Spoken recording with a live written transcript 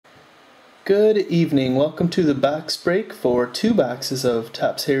Good evening. Welcome to the box break for 2 boxes of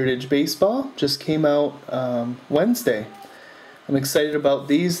Topps Heritage Baseball. Just came out Wednesday. I'm excited about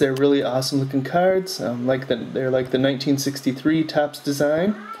these. They're really awesome looking cards. They're like the 1963 Topps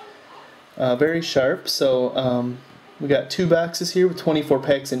design. Very sharp. So we got 2 boxes here with 24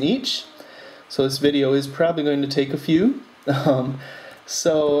 packs in each. So this video is probably going to take a few. I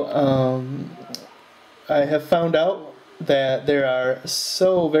have found out that there are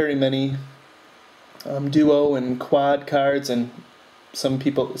so very many duo and quad cards, and some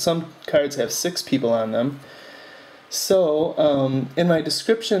cards have 6 people on them. So in my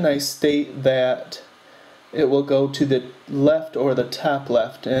description I state that it will go to the left or the top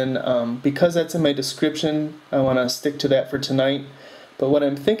left, and because that's in my description, I want to stick to that for tonight. But what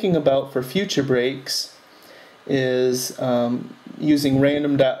I'm thinking about for future breaks is using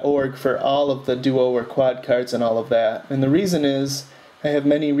random.org for all of the duo or quad cards and all of that. And the reason is I have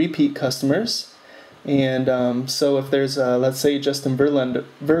many repeat customers, and so if there's let's say Justin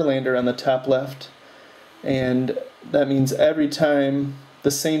Verlander on the top left, and that means every time the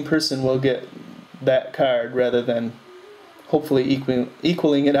same person will get that card rather than hopefully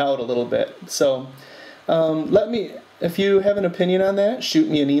equaling it out a little bit. So if you have an opinion on that, shoot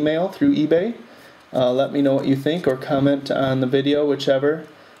me an email through eBay. Let me know what you think, or comment on the video, whichever.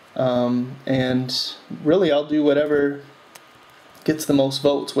 And really I'll do whatever gets the most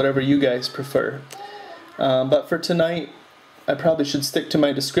votes, whatever you guys prefer. But for tonight, I probably should stick to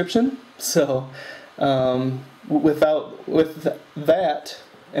my description. So with that,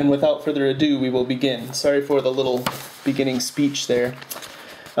 and without further ado, we will begin. Sorry for the little beginning speech there.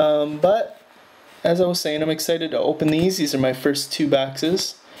 But as I was saying, I'm excited to open these. These are my first 2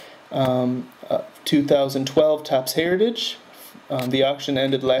 boxes. 2012 Topps Heritage. The auction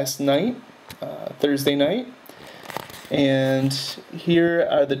ended last night, Thursday night. And here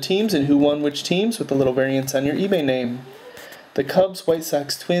are the teams and who won which teams, with a little variance on your eBay name. The Cubs, White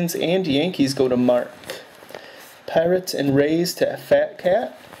Sox, Twins, and Yankees go to Mark. Pirates and Rays to Fat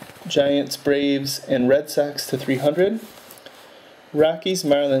Cat. Giants, Braves, and Red Sox to 300. Rockies,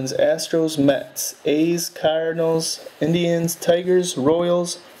 Marlins, Astros, Mets, A's, Cardinals, Indians, Tigers,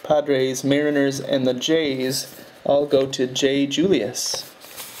 Royals, Padres, Mariners, and the Jays all go to J. Julius.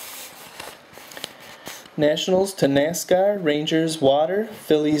 Nationals to NASCAR, Rangers, Water,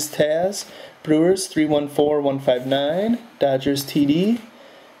 Phillies, Taz, Brewers 314159, Dodgers, TD,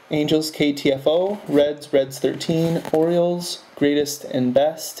 Angels, KTFO, Reds 13, Orioles, Greatest and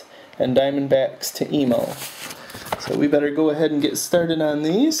Best, and Diamondbacks to Emo. So we better go ahead and get started on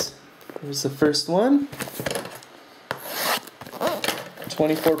these. Here's the first one.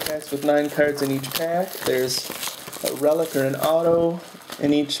 24 packs with 9 cards in each pack. There's a relic or an auto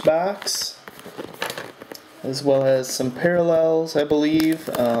in each box, as well as some parallels, I believe.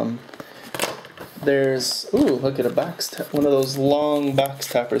 There's, ooh, look at one of those long box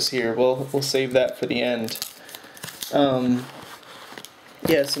toppers here. We'll save that for the end.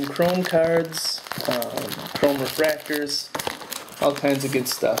 Yeah, some chrome cards, chrome refractors, all kinds of good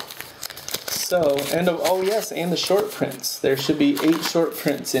stuff. So, and oh yes, and the short prints. There should be 8 short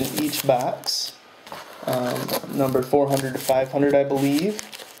prints in each box, number 400 to 500, I believe.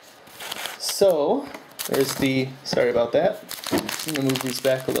 So, there's the, sorry about that. I'm going to move these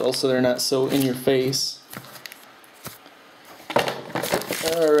back a little so they're not so in your face.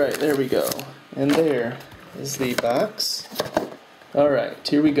 Alright, there we go. And there is the box. Alright,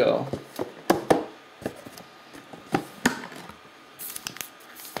 here we go.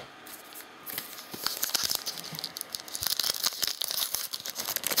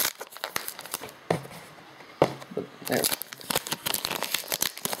 There.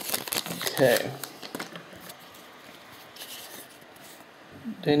 Okay.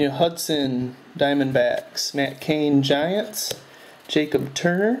 Daniel Hudson, Diamondbacks. Matt Cain, Giants. Jacob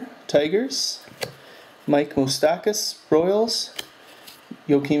Turner, Tigers. Mike Moustakas, Royals.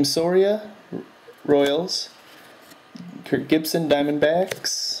 Joakim Soria, Royals. Kurt Gibson,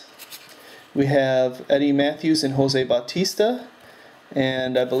 Diamondbacks. We have Eddie Matthews and Jose Bautista.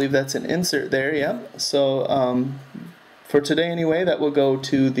 And I believe that's an insert there, yeah. So for today anyway, that will go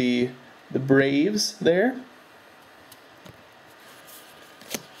to the Braves there.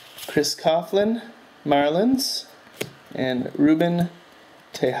 Chris Coughlin, Marlins, and Ruben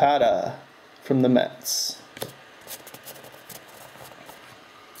Tejada from the Mets.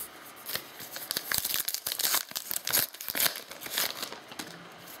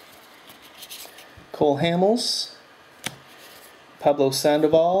 Cole Hamels, Pablo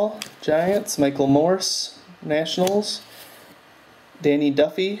Sandoval, Giants, Michael Morse, Nationals, Danny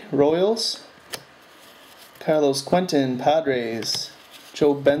Duffy, Royals, Carlos Quentin, Padres,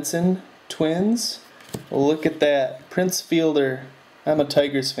 Joe Benson, Twins. Well, look at that. Prince Fielder. I'm a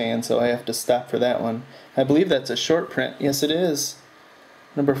Tigers fan, so I have to stop for that one. I believe that's a short print. Yes, it is.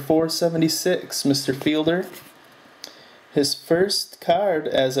 Number 476, Mr. Fielder. His first card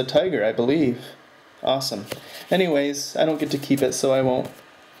as a Tiger, I believe. Awesome. Anyways, I don't get to keep it, so I won't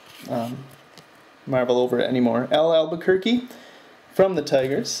marvel over it anymore. Al Albuquerque from the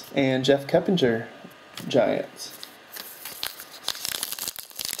Tigers, and Jeff Keppinger, Giants.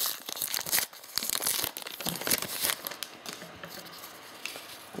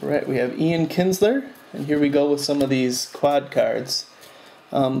 Right, we have Ian Kinsler, and here we go with some of these quad cards.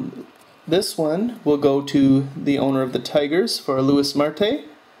 This one will go to the owner of the Tigers for Luis Marte.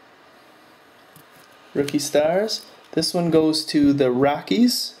 Rookie Stars. This one goes to the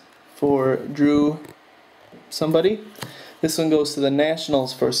Rockies for Drew somebody. This one goes to the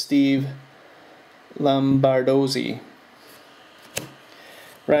Nationals for Steve Lombardozzi.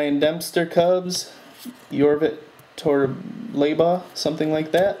 Ryan Dempster, Cubs. Yorvit Torleba, something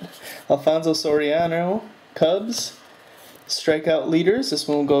like that. Alfonso Soriano, Cubs. Strikeout leaders. This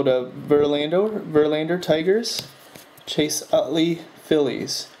one will go to Verlander, Tigers. Chase Utley,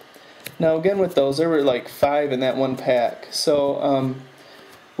 Phillies. Now again with those, there were like 5 in that one pack. So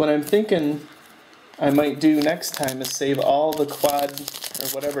what I'm thinking I might do next time is save all the quad, or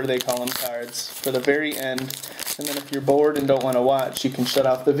whatever they call them, cards for the very end. And then if you're bored and don't want to watch, you can shut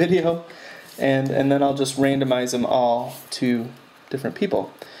off the video. And then I'll just randomize them all to different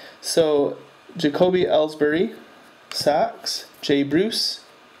people. So Jacoby Ellsbury, Sox. Jay Bruce,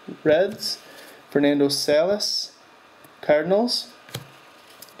 Reds. Fernando Salas, Cardinals.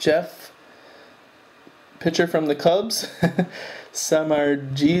 Jeff, pitcher from the Cubs.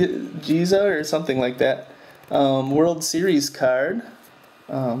 Samardziza or something like that. World Series card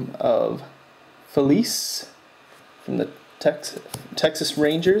of Felice from the Texas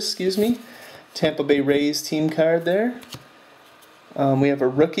Rangers, excuse me. Tampa Bay Rays team card there. We have a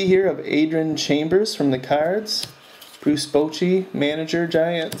rookie here of Adrian Chambers from the Cards. Bruce Bochy, manager,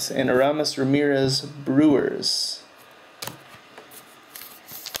 Giants, and Aramis Ramirez, Brewers.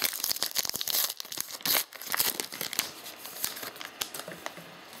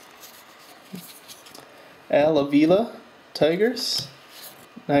 Al Avila, Tigers.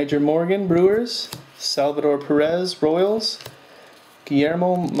 Niger Morgan, Brewers. Salvador Perez, Royals.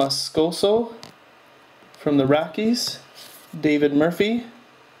 Guillermo Moscoso from the Rockies. David Murphy,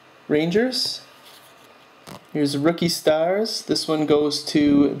 Rangers. Here's Rookie Stars. This one goes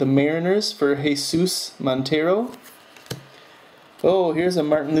to the Mariners for Jesus Montero. Oh, here's a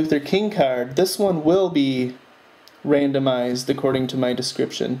Martin Luther King card. This one will be randomized according to my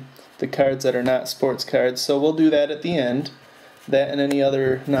description. The cards that are not sports cards. So we'll do that at the end. That and any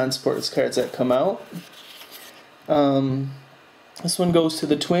other non-sports cards that come out. This one goes to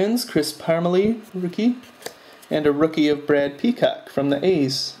the Twins. Chris Parmelee, rookie. And a rookie of Brad Peacock from the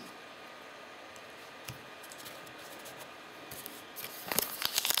A's.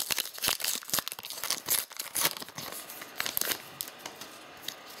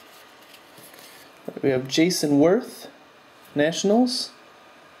 We have Jason Worth, Nationals.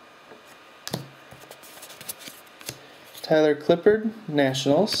 Tyler Clippard,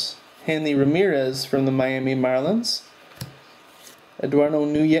 Nationals. Hanley Ramirez from the Miami Marlins. Eduardo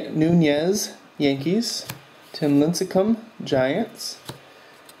Nunez, Yankees. Tim Lincecum, Giants.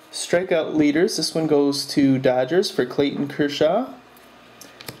 Strikeout leaders. This one goes to Dodgers for Clayton Kershaw.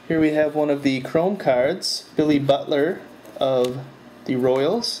 Here we have one of the Chrome cards. Billy Butler of the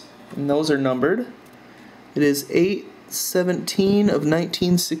Royals. And those are numbered. It is 8/17 of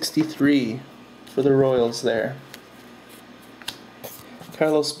 1963 for the Royals there.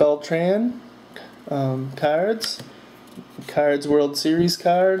 Carlos Beltran cards. Cards World Series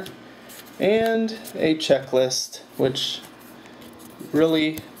card. And a checklist, which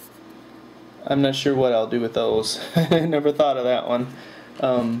really, I'm not sure what I'll do with those. I never thought of that one.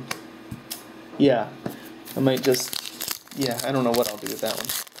 Yeah, I might just, I don't know what I'll do with that one.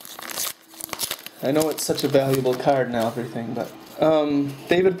 I know it's such a valuable card and everything, but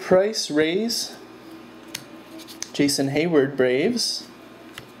David Price, Rays. Jason Hayward, Braves.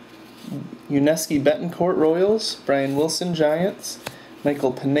 Yuniesky Betancourt, Royals. Brian Wilson, Giants.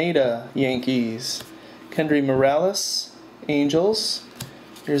 Michael Pineda, Yankees. Kendry Morales, Angels.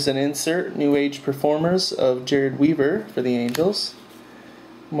 Here's an insert, New Age Performers of Jared Weaver for the Angels.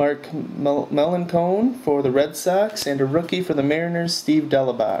 Mark Melancone for the Red Sox, and a rookie for the Mariners, Steve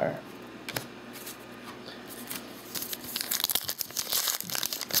Delabar.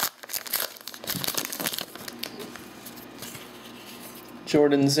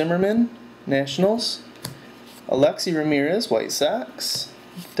 Jordan Zimmerman, Nationals. Alexi Ramirez, White Sox.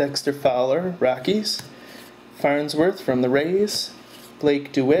 Dexter Fowler, Rockies. Farnsworth from the Rays.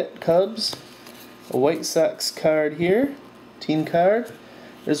 Blake DeWitt, Cubs. A White Sox card here, team card.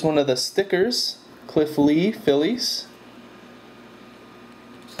 There's one of the stickers, Cliff Lee, Phillies.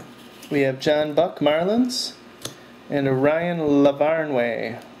 We have John Buck, Marlins. And a Ryan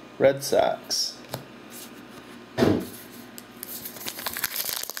Lavarnway, Red Sox.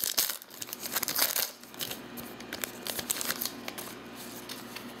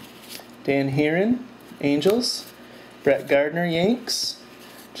 Dan Heron, Angels. Brett Gardner, Yanks.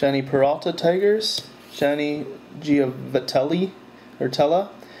 Johnny Peralta, Tigers. Johnny Giovatelli,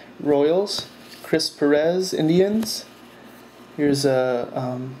 Royals. Chris Perez, Indians. Here's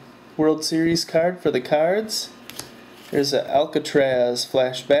a World Series card for the Cards. Here's a Alcatraz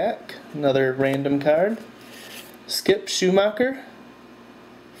flashback, another random card. Skip Schumacher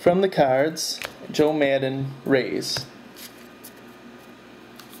from the Cards. Joe Madden, Rays.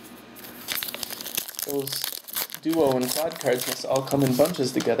 Those duo and quad cards must all come in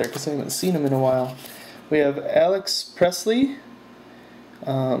bunches together because I haven't seen them in a while. We have Alex Presley,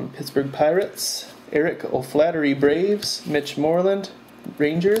 Pittsburgh Pirates. Eric O'Flaherty, Braves. Mitch Moreland,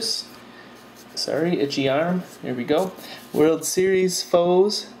 Rangers. Sorry, itchy arm. There we go. World Series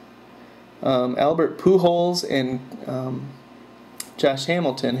foes. Albert Pujols and Josh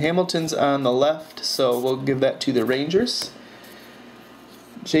Hamilton. Hamilton's on the left, so we'll give that to the Rangers.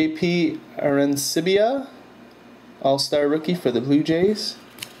 JP Arencibia, All-Star rookie for the Blue Jays.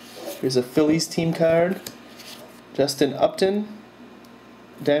 Here's a Phillies team card. Justin Upton,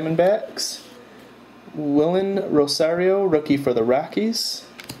 Diamondbacks. Willen Rosario, rookie for the Rockies.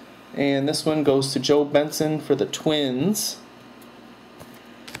 And this one goes to Joe Benson for the Twins.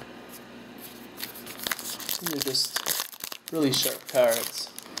 These are just really sharp cards.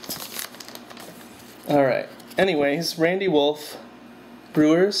 Alright, anyways, Randy Wolf,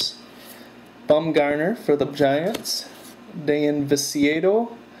 Brewers. Bumgarner for the Giants. Dan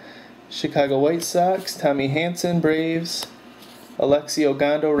Viciedo, Chicago White Sox. Tommy Hanson, Braves. Alexi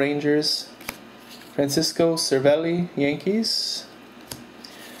Ogando, Rangers. Francisco Cervelli, Yankees.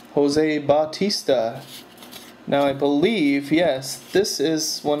 Jose Bautista. Now I believe, yes, this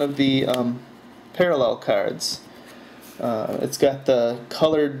is one of the parallel cards. It's got the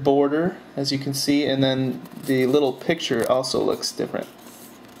colored border, as you can see, and then the little picture also looks different.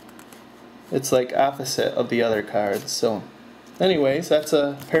 It's like opposite of the other cards. So anyways, that's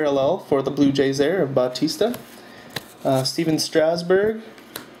a parallel for the Blue Jays there of Bautista. Steven Strasburg,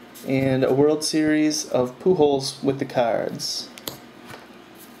 and a World Series of Pujols with the Cards.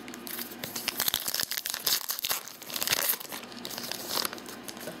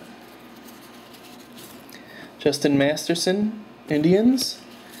 Justin Masterson, Indians.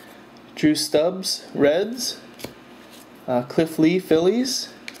 Drew Stubbs, Reds. Cliff Lee, Phillies.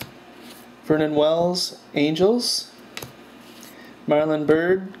 Vernon Wells, Angels. Marlon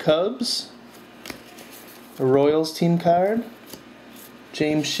Byrd, Cubs. A Royals team card.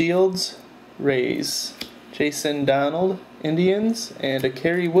 James Shields, Rays. Jason Donald, Indians. And a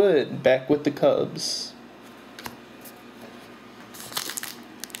Kerry Wood, back with the Cubs.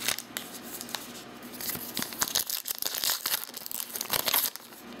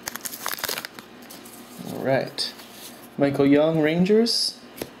 Alright. Michael Young, Rangers.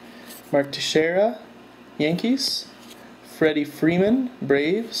 Mark Teixeira, Yankees. Freddie Freeman,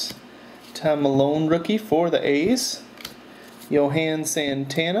 Braves. Tom Malone, rookie for the A's. Johan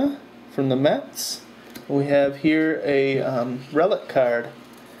Santana from the Mets. We have here a relic card.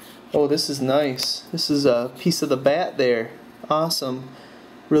 Oh, this is nice. This is a piece of the bat there. Awesome.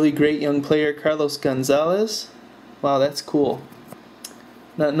 Really great young player, Carlos Gonzalez. Wow, that's cool.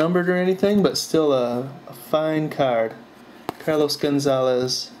 Not numbered or anything, but still a fine card. Carlos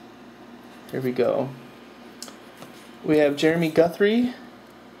Gonzalez. Here we go. We have Jeremy Guthrie,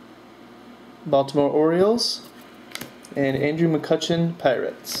 Baltimore Orioles, and Andrew McCutchen,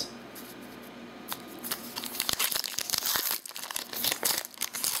 Pirates.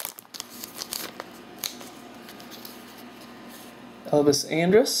 Elvis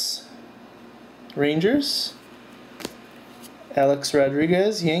Andrus, Rangers. Alex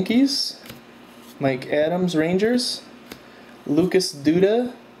Rodriguez, Yankees. Mike Adams, Rangers. Lucas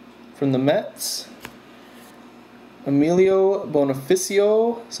Duda from the Mets. Emilio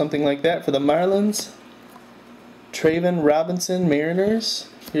Bonifacio, something like that, for the Marlins. Traven Robinson, Mariners.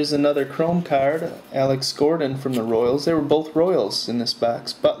 Here's another chrome card, Alex Gordon from the Royals. They were both Royals in this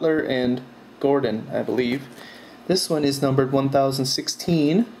box, Butler and Gordon, I believe. This one is numbered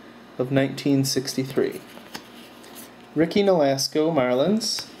 1016 of 1963. Ricky Nolasco,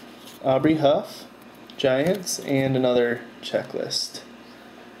 Marlins. Aubrey Huff, Giants, and another checklist.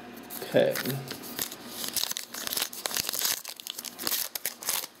 Okay.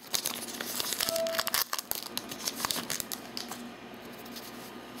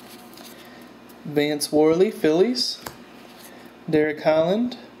 Vance Worley, Phillies. Derek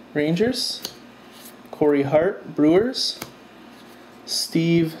Holland, Rangers. Corey Hart, Brewers.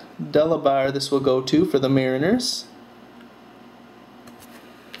 Steve Delabar, this will go to for the Mariners.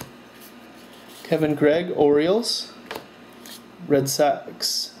 Kevin Gregg, Orioles. Red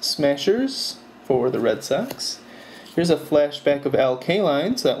Sox Smashers for the Red Sox. Here's a flashback of Al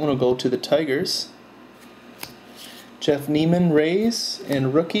Kaline, so that one will go to the Tigers. Jeff Neiman, Rays,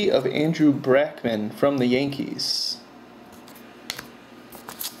 and rookie of Andrew Brackman from the Yankees.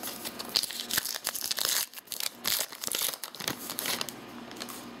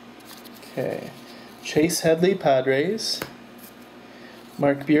 Okay, Chase Headley, Padres.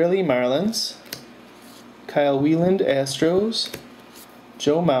 Mark Buehrle, Marlins. Kyle Wieland, Astros.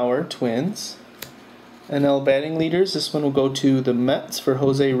 Joe Mauer, Twins. NL batting leaders, this one will go to the Mets for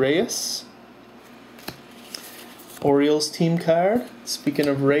Jose Reyes. Orioles team card. Speaking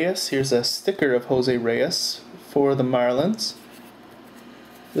of Reyes, here's a sticker of Jose Reyes for the Marlins.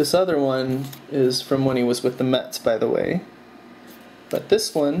 This other one is from when he was with the Mets, by the way. But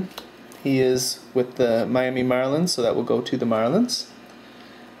this one, he is with the Miami Marlins, so that will go to the Marlins.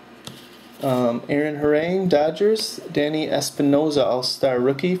 Aaron Harang, Dodgers. Danny Espinosa, All-Star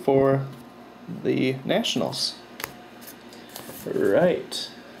rookie for the Nationals. Right.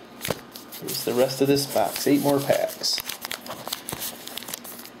 Here's the rest of this box. 8 more packs.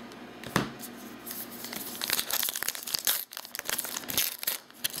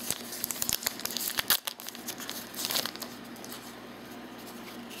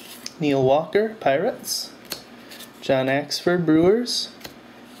 Neil Walker, Pirates. John Axford, Brewers.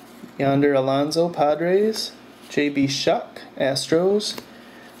 Yonder Alonso, Padres. J.B. Shuck, Astros.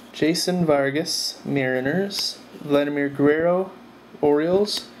 Jason Vargas, Mariners. Vladimir Guerrero,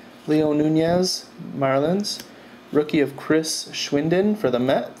 Orioles. Leo Nunez, Marlins. Rookie of Chris Schwinden for the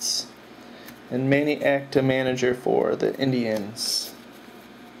Mets. And Manny Acta, manager for the Indians.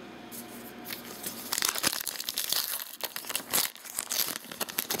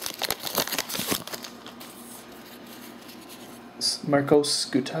 Marcos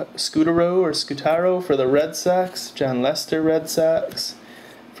Scutaro for the Red Sox. John Lester, Red Sox.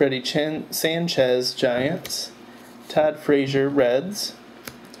 Freddie Sanchez, Giants. Todd Frazier, Reds.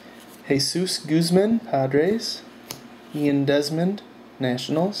 Jesus Guzman, Padres. Ian Desmond,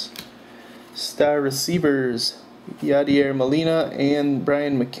 Nationals. Star receivers, Yadier Molina and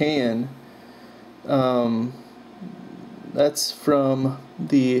Brian McCann. That's from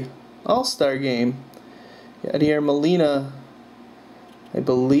the All-Star game. Yadier Molina, I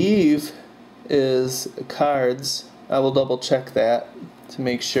believe, is cards. I will double check that to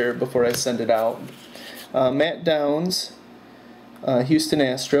make sure before I send it out. Matt Downs, Houston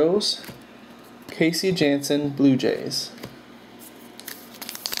Astros. Casey Janssen, Blue Jays.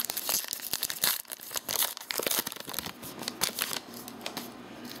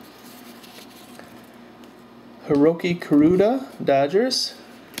 Hiroki Kuruda, Dodgers.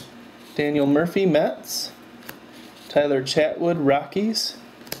 Daniel Murphy, Mets. Tyler Chatwood, Rockies.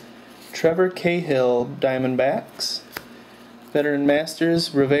 Trevor Cahill, Diamondbacks. Veteran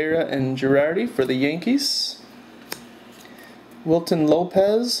Masters, Rivera and Girardi for the Yankees. Wilton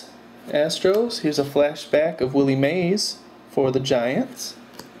Lopez, Astros. Here's a flashback of Willie Mays for the Giants.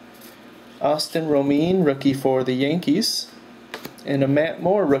 Austin Romine, rookie for the Yankees. And a Matt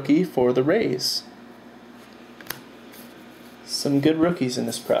Moore, rookie for the Rays. Some good rookies in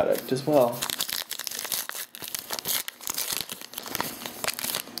this product as well.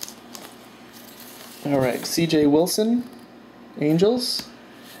 Alright, C.J. Wilson, Angels.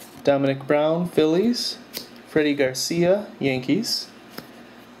 Dominic Brown, Phillies. Freddie Garcia, Yankees.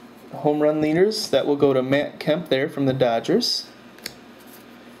 Home run leaders, that will go to Matt Kemp there from the Dodgers.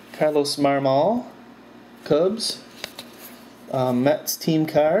 Carlos Marmol, Cubs. Mets team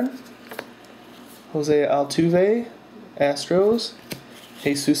card. Jose Altuve, Astros.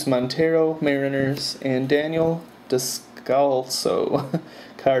 Jesus Montero, Mariners. And Daniel Descalso,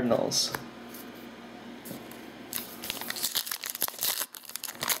 Cardinals.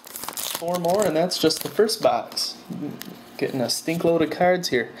 Four more, and that's just the first box. Getting a stink load of cards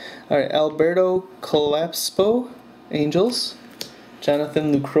here. Alright, Alberto Colapspo, Angels.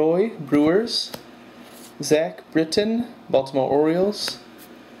 Jonathan Lucroy, Brewers. Zach Britton, Baltimore Orioles.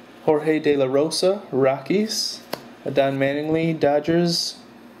 Jorge De La Rosa, Rockies. Don Mattingly, Dodgers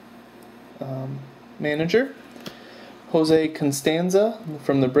manager. Jose Constanza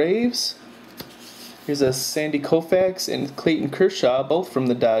from the Braves. Here's a Sandy Koufax and Clayton Kershaw, both from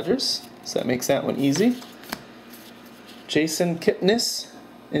the Dodgers, so that makes that one easy. Jason Kipnis,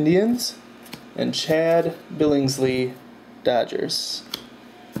 Indians, and Chad Billingsley, Dodgers.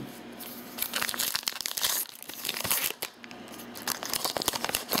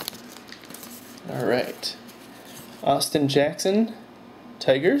 Alright. Austin Jackson,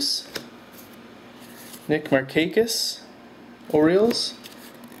 Tigers. Nick Markakis, Orioles.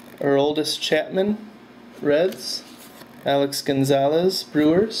 Aroldis Chapman, Reds. Alex Gonzalez,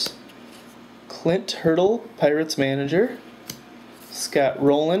 Brewers. Clint Hurdle, Pirates manager. Scott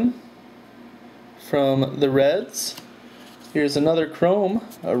Rowland from the Reds. Here's another Chrome,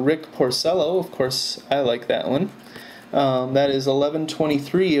 a Rick Porcello. Of course, I like that one. That is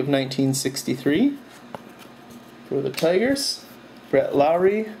 11/23 of 1963 for the Tigers. Brett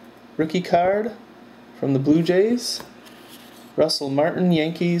Lowry, rookie card from the Blue Jays. Russell Martin,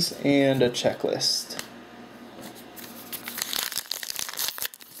 Yankees, and a checklist.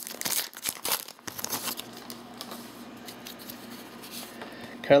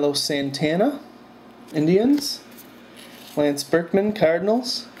 Carlos Santana, Indians. Lance Berkman,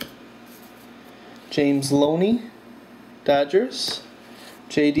 Cardinals. James Loney, Dodgers.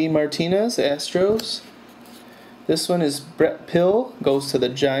 J.D. Martinez, Astros. This one is Brett Pill, goes to the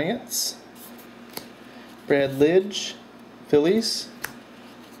Giants. Brad Lidge, Phillies.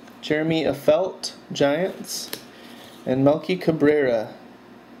 Jeremy Affeldt, Giants. And Melky Cabrera,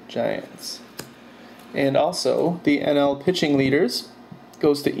 Giants. And also, the NL pitching leaders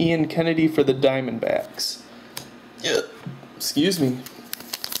goes to Ian Kennedy for the Diamondbacks. Excuse me.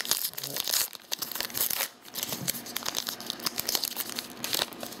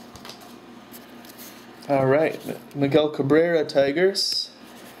 Alright, Miguel Cabrera, Tigers.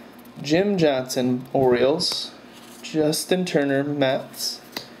 Jim Johnson, Orioles. Justin Turner, Mets.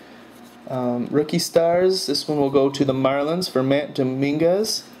 Rookie stars, this one will go to the Marlins for Matt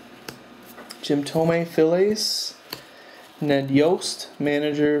Dominguez. Jim Thome, Phillies. Ned Yost,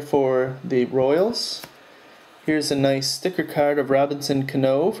 manager for the Royals. Here's a nice sticker card of Robinson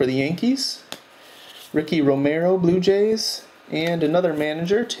Cano for the Yankees. Ricky Romero, Blue Jays. And another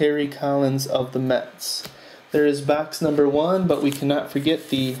manager, Terry Collins of the Mets. There is box number 1, but we cannot forget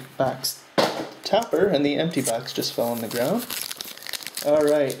the box topper, and the empty box just fell on the ground.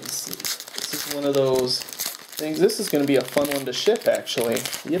 Alright, this is one of those things. This is going to be a fun one to ship, actually.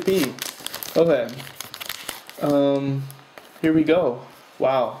 Yippee. Okay. Here we go.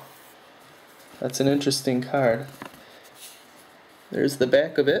 Wow. That's an interesting card. There's the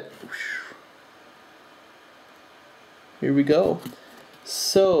back of it. Here we go.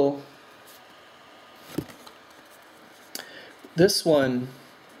 So, this one,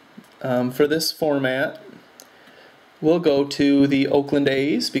 for this format, will go to the Oakland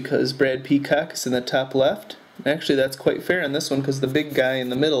A's because Brad Peacock is in the top left. Actually, that's quite fair on this one because the big guy in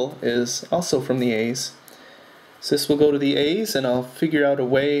the middle is also from the A's. So this will go to the A's, and I'll figure out a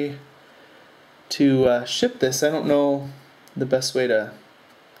way to ship this. I don't know the best way to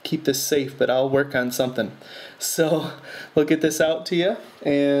keep this safe, but I'll work on something. So we'll get this out to you,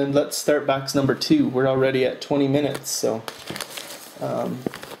 and let's start box number 2. We're already at 20 minutes, so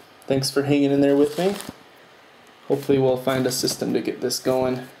thanks for hanging in there with me. Hopefully we'll find a system to get this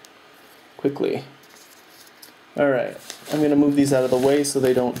going quickly. Alright, I'm going to move these out of the way so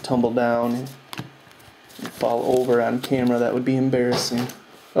they don't tumble down and fall over on camera. That would be embarrassing.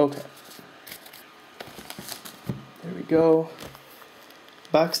 Okay. There we go.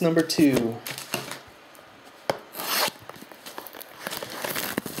 Box number 2.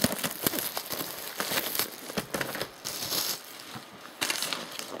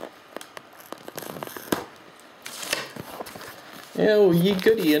 Oh, ye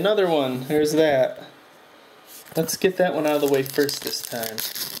goody, another one. There's that. Let's get that one out of the way first this time.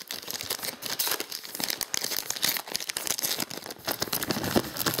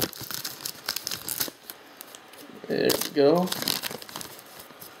 There we go.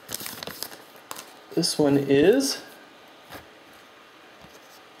 This one is,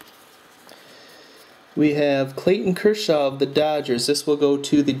 we have Clayton Kershaw of the Dodgers. This will go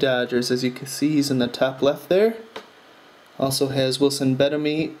to the Dodgers. As you can see, he's in the top left there. Also has Wilson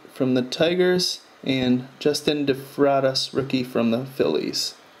Betemit from the Tigers and Justin DeFratas, rookie from the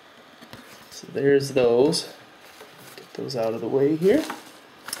Phillies. So there's those. Get those out of the way here.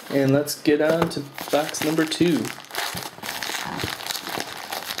 And let's get on to box number 2.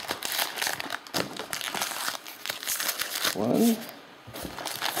 One,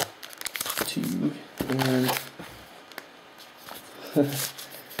 2, and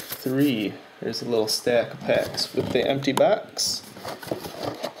 3. There's a little stack of packs with the empty box.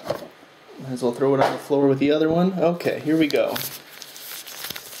 Might as well throw it on the floor with the other one. Okay, here we go.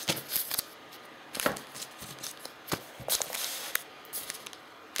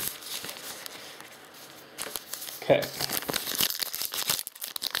 Okay.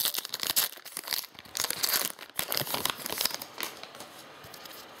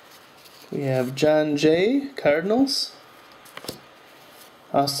 We have John Jay, Cardinals.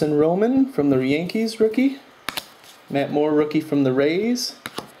 Austin Roman from the Yankees, rookie. Matt Moore, rookie from the Rays.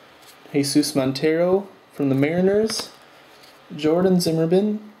 Jesus Montero from the Mariners. Jordan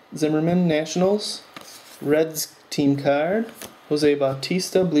Zimmerman, Nationals. Reds team card. Jose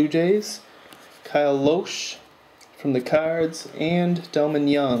Bautista, Blue Jays. Kyle Loesch from the Cards. And Delman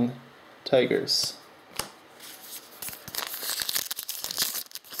Young, Tigers.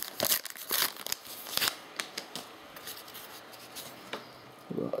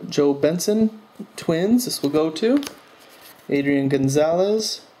 Joe Benson, Twins, this will go to. Adrian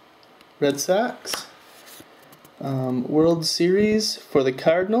Gonzalez, Red Sox. World Series for the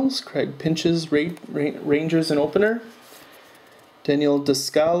Cardinals, Craig Pinches, Rangers and opener. Daniel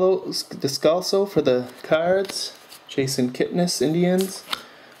Descalso for the Cards. Jason Kipnis, Indians.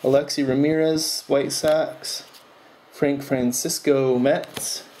 Alexi Ramirez, White Sox. Frank Francisco,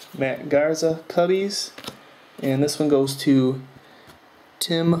 Mets. Matt Garza, Cubbies. And this one goes to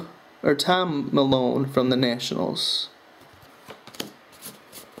Tom Malone from the Nationals.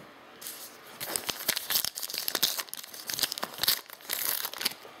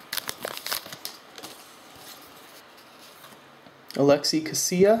 Alexi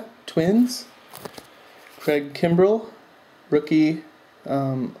Casilla, Twins. Craig Kimbrell, rookie,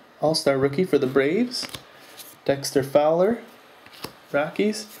 all-star rookie for the Braves. Dexter Fowler,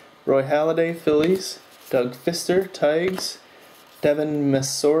 Rockies. Roy Halladay, Phillies. Doug Fister, Tigers. Devin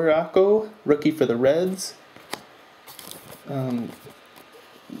Mesoraco, rookie for the Reds.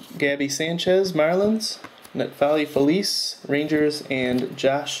 Gabby Sanchez, Marlins. Netfali Felice, Rangers, and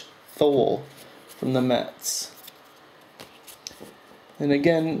Josh Thole from the Mets. And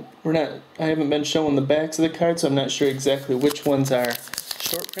again, I haven't been showing the backs of the cards, so I'm not sure exactly which ones are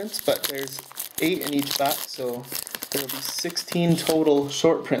short prints, but there's 8 in each box, so there will be 16 total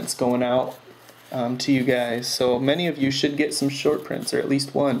short prints going out to you guys. So many of you should get some short prints, or at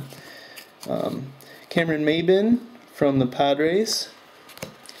least one. Cameron Maybin from the Padres.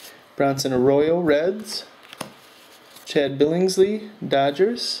 Bronson Arroyo, Reds. Chad Billingsley,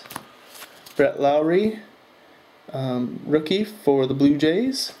 Dodgers. Brett Lowry, rookie for the Blue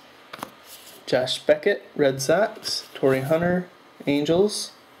Jays. Josh Beckett, Red Sox. Torrey Hunter,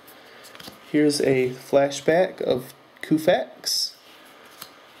 Angels. Here's a flashback of Koufax.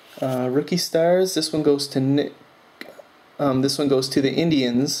 Rookie stars. This one goes to Nick. This one goes to the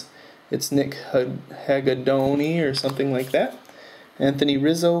Indians. It's Nick Hagadoni or something like that. Anthony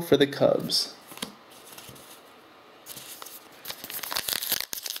Rizzo for the Cubs.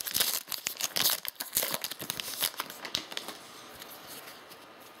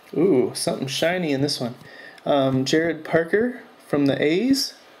 Ooh, something shiny in this one. Jared Parker from the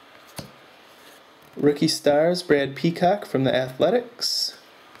A's. Rookie stars. Brad Peacock from the Athletics,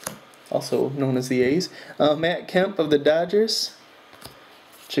 also known as the A's. Matt Kemp of the Dodgers.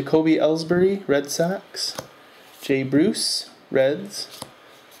 Jacoby Ellsbury, Red Sox. Jay Bruce, Reds.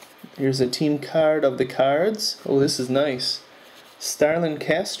 Here's a team card of the Cards. Oh, this is nice. Starlin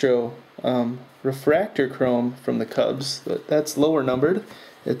Castro, refractor chrome from the Cubs. That's lower numbered.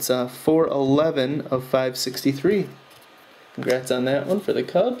 It's 411 of 563. Congrats on that one for the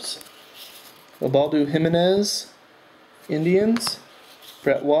Cubs. Ubaldo Jimenez, Indians.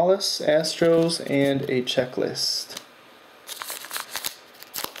 Brett Wallace, Astros, and a checklist.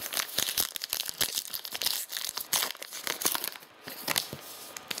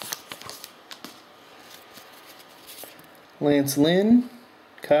 Lance Lynn,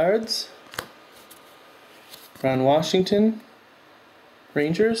 Cards. Ron Washington,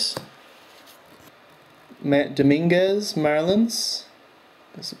 Rangers. Matt Dominguez, Marlins.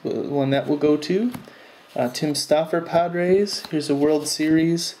 This is the one that will go to. Tim Stauffer, Padres. Here's a World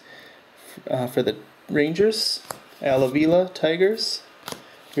Series for the Rangers. Al Avila, Tigers.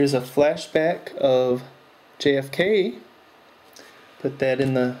 Here's a flashback of JFK. Put that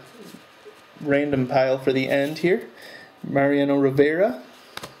in the random pile for the end here. Mariano Rivera.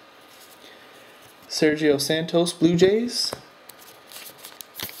 Sergio Santos, Blue Jays.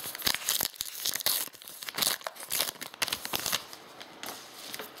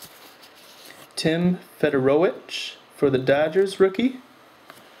 Tim Fedorowicz for the Dodgers, rookie.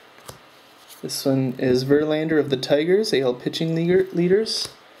 This one is Verlander of the Tigers, AL pitching leaders.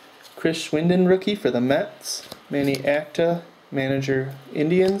 Chris Schwinden, rookie for the Mets. Manny Acta, manager,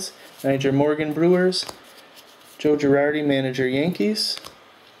 Indians. Niger Morgan, Brewers. Joe Girardi, manager, Yankees.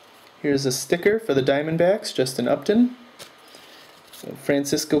 Here's a sticker for the Diamondbacks, Justin Upton.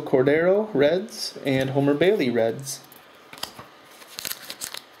 Francisco Cordero, Reds, and Homer Bailey, Reds.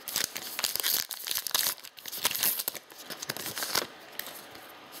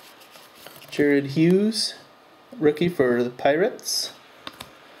 Jared Hughes, rookie for the Pirates.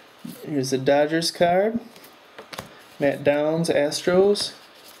 Here's a Dodgers card. Matt Downs, Astros.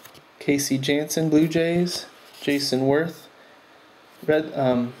 Casey Janssen, Blue Jays. Jason Worth,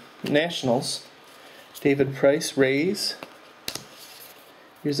 Nationals. David Price, Rays.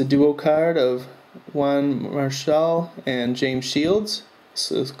 Here's a duo card of Juan Marshall and James Shields.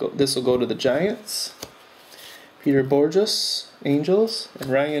 So this will go to the Giants. Peter Borges, Angels, and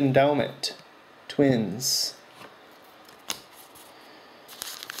Ryan Daumit, Twins.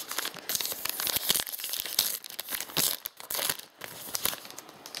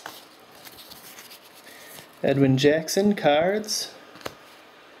 Edwin Jackson, cards.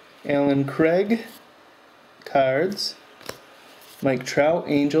 Alan Craig, cards. Mike Trout,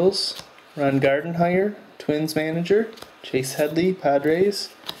 Angels. Ron Gardenhire, Twins manager. Chase Headley, Padres.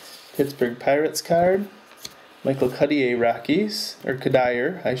 Pittsburgh Pirates card. Michael Cuddyer, Rockies, or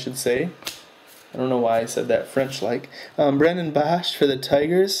Cuddyer, I should say. I don't know why I said that French-like. Brennan Bosch for the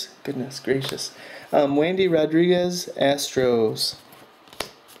Tigers. Goodness gracious. Wandy Rodriguez, Astros.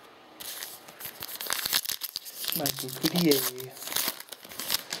 Michael Cuddyer.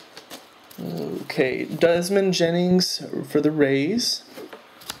 Okay, Desmond Jennings for the Rays.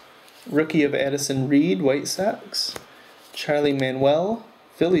 Rookie of Addison Reed, White Sox. Charlie Manuel,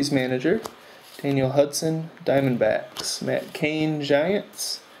 Phillies manager. Daniel Hudson, Diamondbacks. Matt Cain,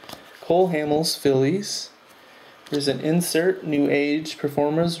 Giants. Cole Hamels, Phillies. Here's an insert, New Age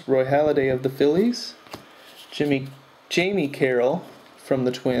performers, Roy Halladay of the Phillies. Jamie Carroll from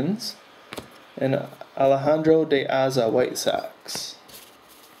the Twins. And Alejandro De Aza, White Sox.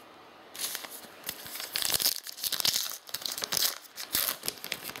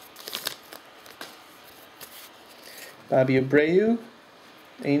 Bobby Abreu,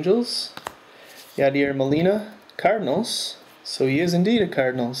 Angels. Yadier Molina, Cardinals. So he is indeed a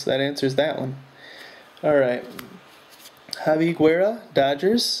Cardinals. That answers that one. Alright. Javi Guerra,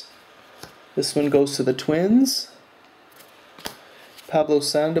 Dodgers. This one goes to the Twins. Pablo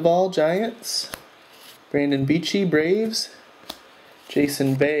Sandoval, Giants. Brandon Beachy, Braves.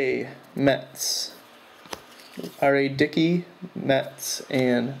 Jason Bay, Mets. R.A. Dickey, Mets.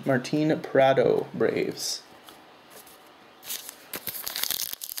 And Martin Prado, Braves.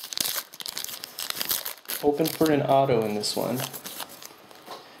 Open for an auto in this one.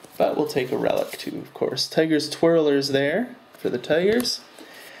 But we'll take a relic too, of course. Tigers Twirlers there for the Tigers.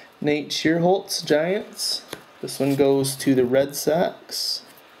 Nate Shearholtz, Giants. This one goes to the Red Sox.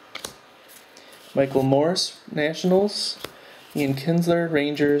 Michael Morse, Nationals. Ian Kinsler,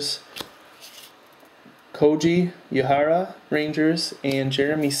 Rangers. Koji Uehara, Rangers. And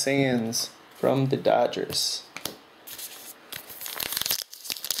Jeremy Sands from the Dodgers.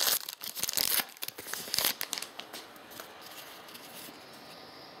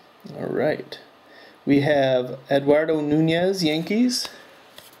 Alright, we have Eduardo Nunez, Yankees,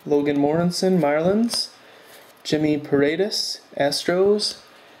 Logan Morrison, Marlins, Jimmy Paredes, Astros,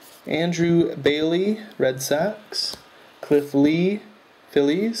 Andrew Bailey, Red Sox, Cliff Lee,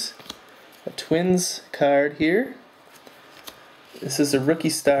 Phillies, a Twins card here. This is a Rookie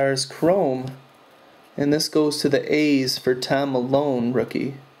Stars Chrome, and this goes to the A's for Tom Malone,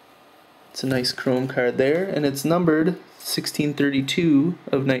 rookie. It's a nice Chrome card there, and it's numbered 1632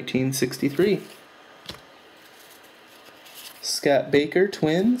 of 1963. Scott Baker,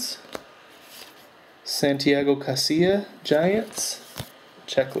 Twins. Santiago Casilla, Giants.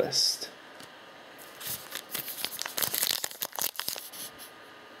 Checklist.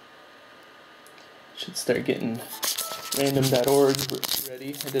 Should start getting random.org ready.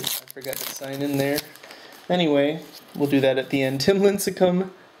 I forgot to sign in there. Anyway, we'll do that at the end. Tim Lincecum,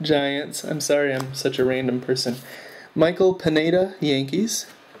 Giants. I'm sorry I'm such a random person. Michael Pineda, Yankees.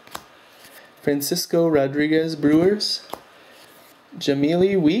 Francisco Rodriguez, Brewers.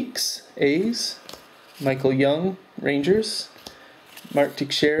 Jamili Weeks, A's. Michael Young, Rangers. Mark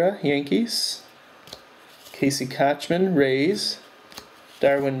Teixeira, Yankees. Casey Kotchman, Rays.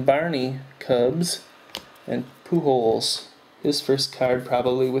 Darwin Barney, Cubs. And Pujols, his first card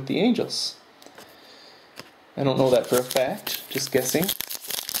probably with the Angels. I don't know that for a fact, just guessing.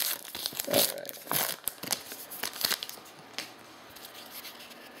 Alright.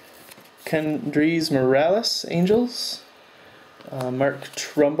 Kendrys Morales, Angels. Mark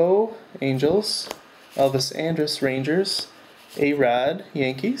Trumbo, Angels. Elvis Andrus, Rangers. A-Rod,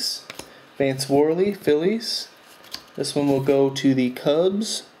 Yankees. Vance Worley, Phillies. This one will go to the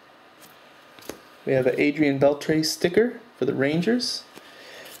Cubs. We have an Adrian Beltre sticker for the Rangers.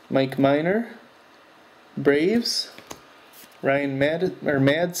 Mike Minor, Braves. Ryan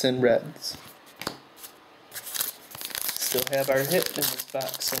Madsen, Reds. Still have our hit in this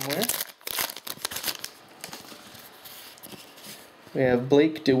box somewhere. We have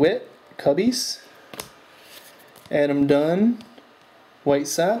Blake DeWitt, Cubbies. Adam Dunn, White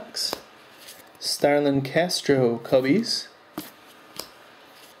Sox. Starlin Castro, Cubbies.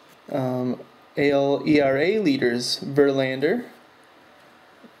 AL ERA leaders, Verlander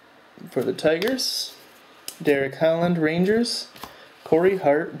for the Tigers. Derek Holland, Rangers. Corey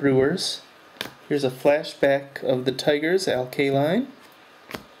Hart, Brewers. Here's a flashback of the Tigers, Al Kaline.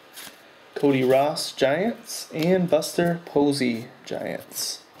 Cody Ross, Giants. And Buster Posey,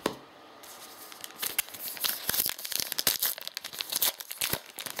 Giants.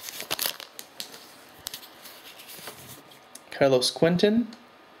 Carlos Quentin,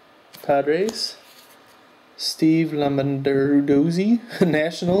 Padres. Steve Lamanderdozzi,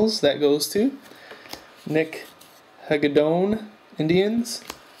 Nationals, that goes to. Nick Hagedorn, Indians.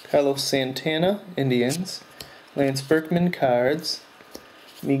 Carlos Santana, Indians. Lance Berkman, Cards.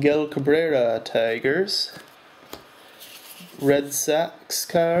 Miguel Cabrera, Tigers. Red Sox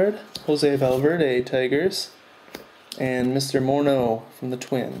card, Jose Valverde, Tigers. And Mr. Morneau from the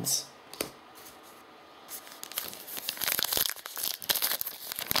Twins.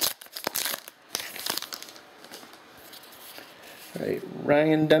 Right,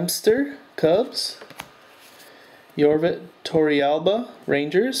 Ryan Dempster, Cubs. Yorvit Torrealba,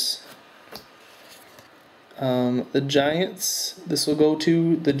 Rangers. The Giants, this will go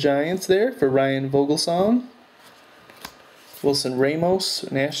to the Giants there for Ryan Vogelsong. Wilson Ramos,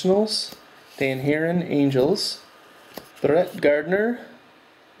 Nationals. Dan Heron, Angels. Brett Gardner,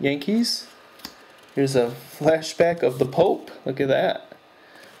 Yankees. Here's a flashback of the Pope. Look at that.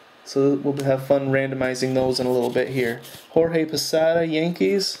 So we'll have fun randomizing those in a little bit here. Jorge Posada,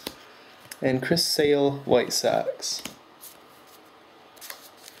 Yankees. And Chris Sale, White Sox.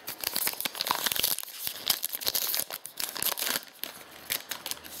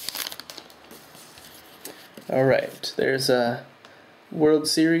 Alright, there's a World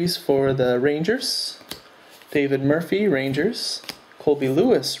Series for the Rangers. David Murphy, Rangers. Colby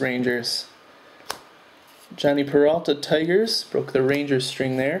Lewis, Rangers. Johnny Peralta, Tigers. Broke the Rangers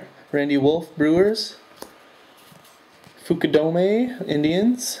string there. Randy Wolf, Brewers. Fukudome,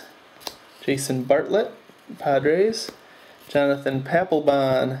 Indians. Jason Bartlett, Padres. Jonathan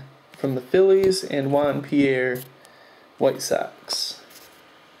Papelbon from the Phillies. And Juan Pierre, White Sox.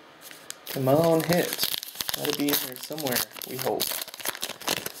 Come on, hit. Gotta be in here somewhere, we hope.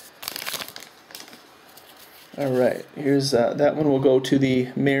 Alright, here's that one will go to the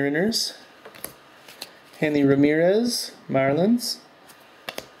Mariners. Hanley Ramirez, Marlins.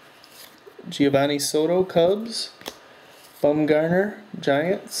 Giovanni Soto, Cubs. Bumgarner,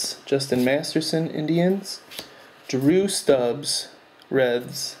 Giants. Justin Masterson, Indians. Drew Stubbs,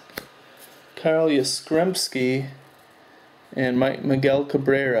 Reds. Carl Yastrzemski and Miguel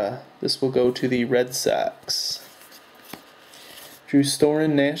Cabrera. This will go to the Red Sox. Drew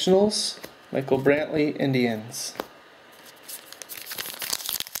Storen, Nationals. Michael Brantley, Indians.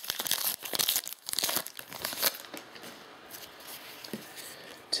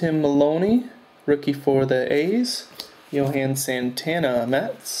 Tim Maloney, rookie for the A's. Johan Santana,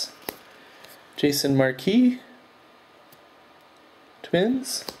 Mets. Jason Marquis,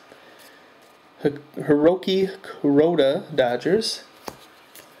 Twins. Hiroki Kuroda, Dodgers.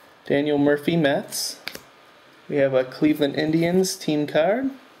 Daniel Murphy, Mets. We have a Cleveland Indians team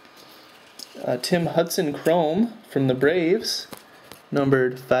card. Tim Hudson Chrome from the Braves,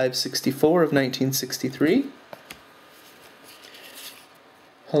 numbered 564 of 1963.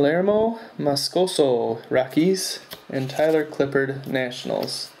 Guillermo Moscoso, Rockies, and Tyler Clippard,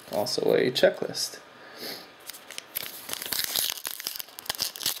 Nationals, also a checklist.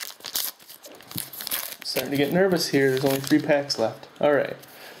 Starting to get nervous here, there's only 3 packs left. Alright.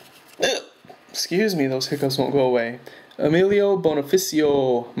 Excuse me, those hiccups won't go away. Emilio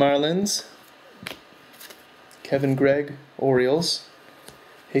Bonifacio, Marlins. Kevin Gregg, Orioles.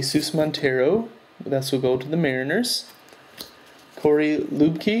 Jesus Montero, this will go to the Mariners. Corey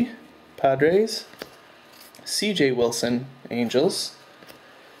Lubke, Padres. CJ Wilson, Angels.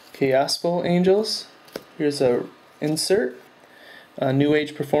 Kiaspo, Angels. Here's a insert. New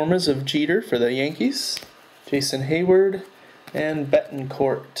Age Performers of Jeter for the Yankees. Jason Hayward and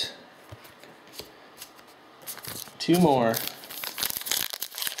Betancourt. 2 more.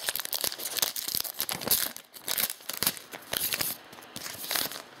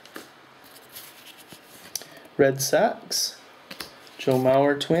 Red Sox, Joe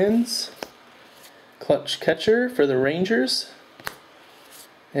Mauer Twins, Clutch Catcher for the Rangers,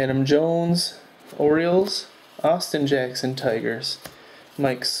 Adam Jones Orioles, Austin Jackson Tigers,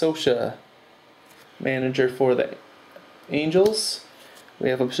 Mike Scioscia manager for the Angels. We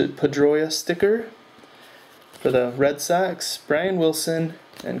have a Pedroia sticker for the Red Sox, Brian Wilson,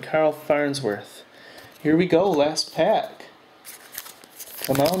 and Carl Farnsworth. Here we go, last pack.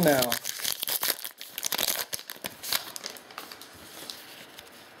 Come on now.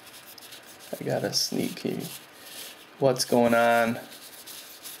 I got a sneaky. What's going on?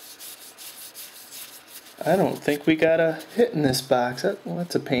 I don't think we got a hit in this box. Well,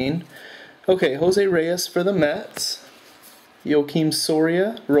 that's a pain. Okay, Jose Reyes for the Mets, Joakim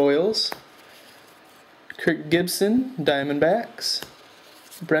Soria Royals, Kirk Gibson Diamondbacks,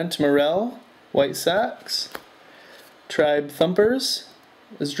 Brent Morel White Sox, Tribe Thumpers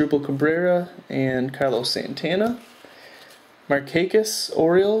Asdrubal Cabrera and Carlos Santana, Markakis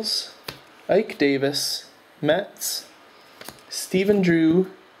Orioles, Ike Davis Mets, Stephen Drew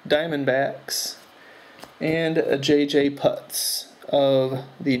Diamondbacks, and a JJ Putz of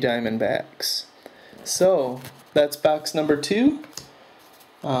the Diamondbacks. So that's box number 2.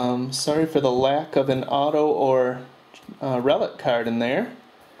 Sorry for the lack of an auto or relic card in there.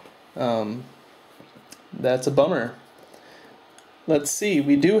 That's a bummer. Let's see,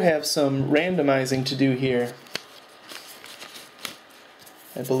 we do have some randomizing to do here.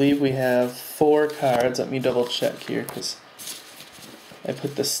 I believe we have 4 cards. Let me double check here because I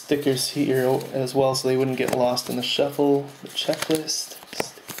put the stickers here as well so they wouldn't get lost in the shuffle, the checklist.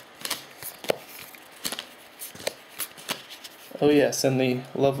 Oh yes, and the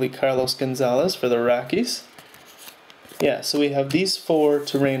lovely Carlos Gonzalez for the Rockies. Yeah, so we have these 4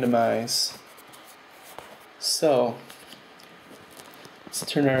 to randomize. So, let's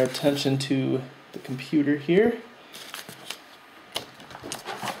turn our attention to the computer here.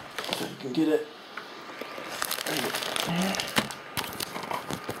 If I can get it.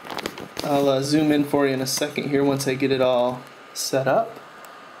 I'll zoom in for you in a second here once I get it all set up.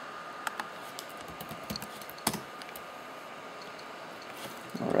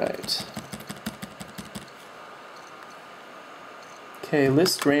 Alright. Okay,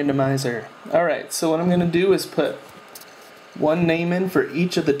 list randomizer. Alright, so what I'm going to do is put one name in for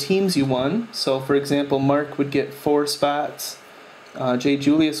each of the teams you won. So for example, Mark would get 4 spots. J.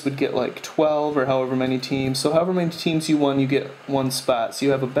 Julius would get like 12 or however many teams. So however many teams you won, you get 1 spot. So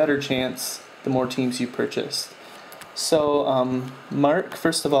you have a better chance the more teams you purchased. So Mark,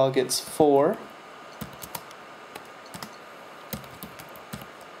 first of all, gets 4.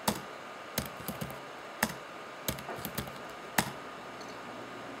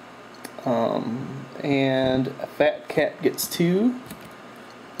 And Fat Cat gets 2.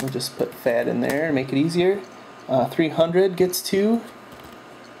 We'll just put Fat in there and make it easier. 300 gets 2.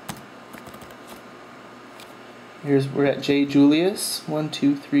 We're at J. Julius. 1,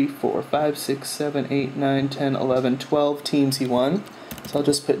 2, 3, 4, 5, 6, 7, 8, 9, 10, 11, 12 teams he won. So I'll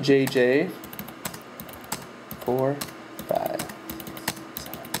just put JJ. 4, 5, 6,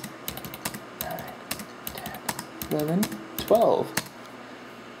 7, 9, 10, 11, 12.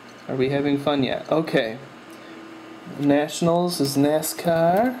 Are we having fun yet? Okay. Nationals is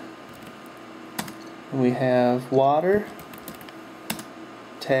NASCAR. And we have Water,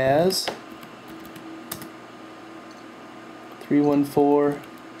 Taz,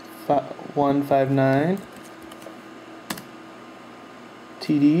 314159,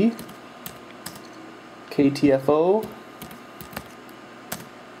 TD, KTFO,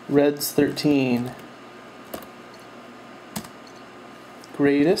 Reds 13.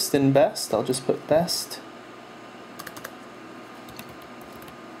 Greatest and best, I'll just put best.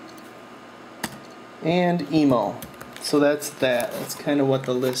 And emo. So that's that. That's kind of what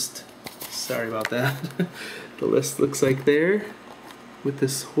the list, sorry about that. The list looks like there. With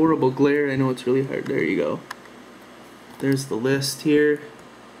this horrible glare, I know it's really hard. There you go. There's the list here.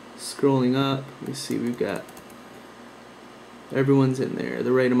 Scrolling up, let me see, we've got everyone's in there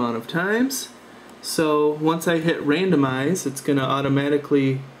the right amount of times. So once I hit randomize, it's going to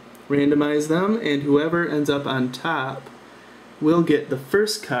automatically randomize them, and whoever ends up on top will get the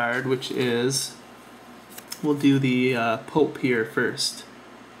first card, which is, we'll do the Pope here first.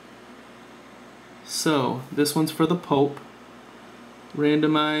 So this one's for the Pope.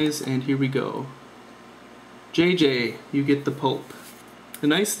 Randomize, and here we go. JJ, you get the Pope. The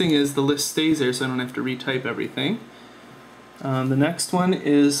nice thing is the list stays there, so I don't have to retype everything. The next one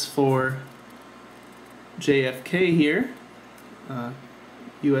is for JFK here,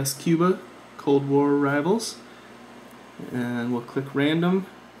 US-Cuba, Cold War rivals, and we'll click random.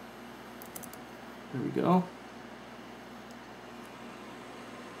 There we go.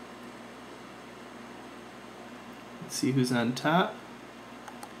 Let's see who's on top.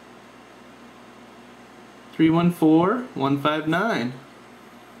 314159.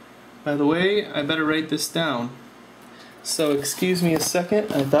 By the way, I better write this down. So excuse me a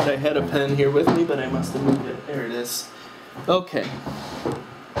second. I thought I had a pen here with me, but I must have moved it. There it is. Okay.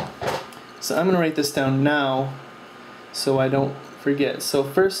 So I'm going to write this down now so I don't forget. So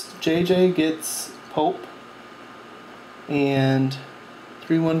first, JJ gets Pope, and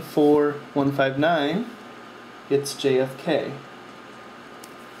 314159 gets JFK.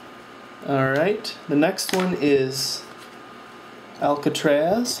 Alright, the next one is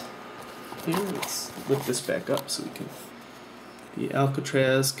Alcatraz. Here, let's lift this back up so we can... The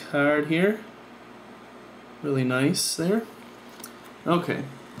Alcatraz card here. Really nice there. Okay,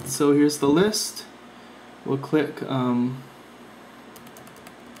 so here's the list. We'll click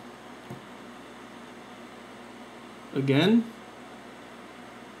again.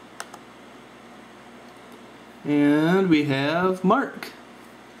 And we have Mark.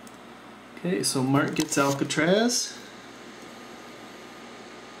 Okay, so Mark gets Alcatraz.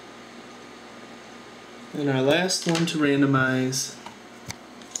 And our last one to randomize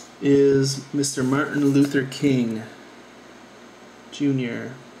is Mr. Martin Luther King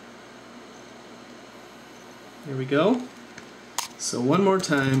Jr. There we go. So one more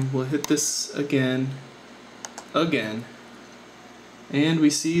time, we'll hit this again. And we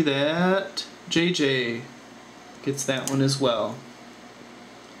see that JJ gets that one as well.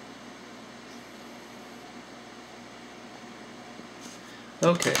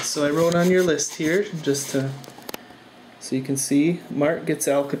 Okay, so I wrote on your list here just so you can see. Mark gets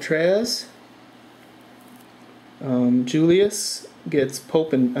Alcatraz. Julius gets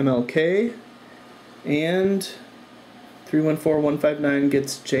Pope and MLK. And 314159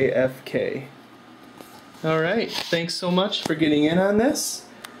 gets JFK. Alright, thanks so much for getting in on this.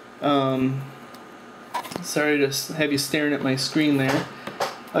 Sorry to have you staring at my screen there.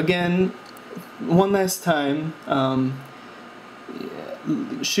 Again, one last time,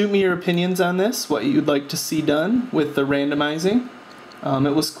 shoot me your opinions on this, what you'd like to see done with the randomizing.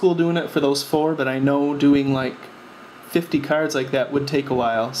 It was cool doing it for those 4, but I know doing like 50 cards like that would take a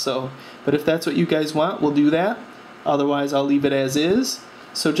while. But if that's what you guys want, we'll do that. Otherwise, I'll leave it as is.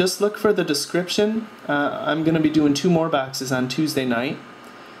 So just look for the description. I'm going to be doing 2 more boxes on Tuesday night.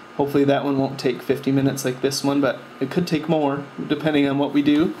 Hopefully that one won't take 50 minutes like this one, but it could take more depending on what we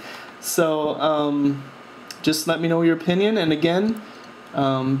do. So just let me know your opinion, and again,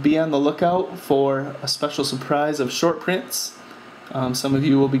 be on the lookout for a special surprise of short prints. Some of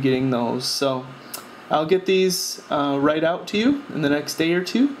you will be getting those. So I'll get these right out to you in the next day or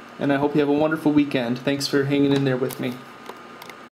 2, and I hope you have a wonderful weekend. Thanks for hanging in there with me.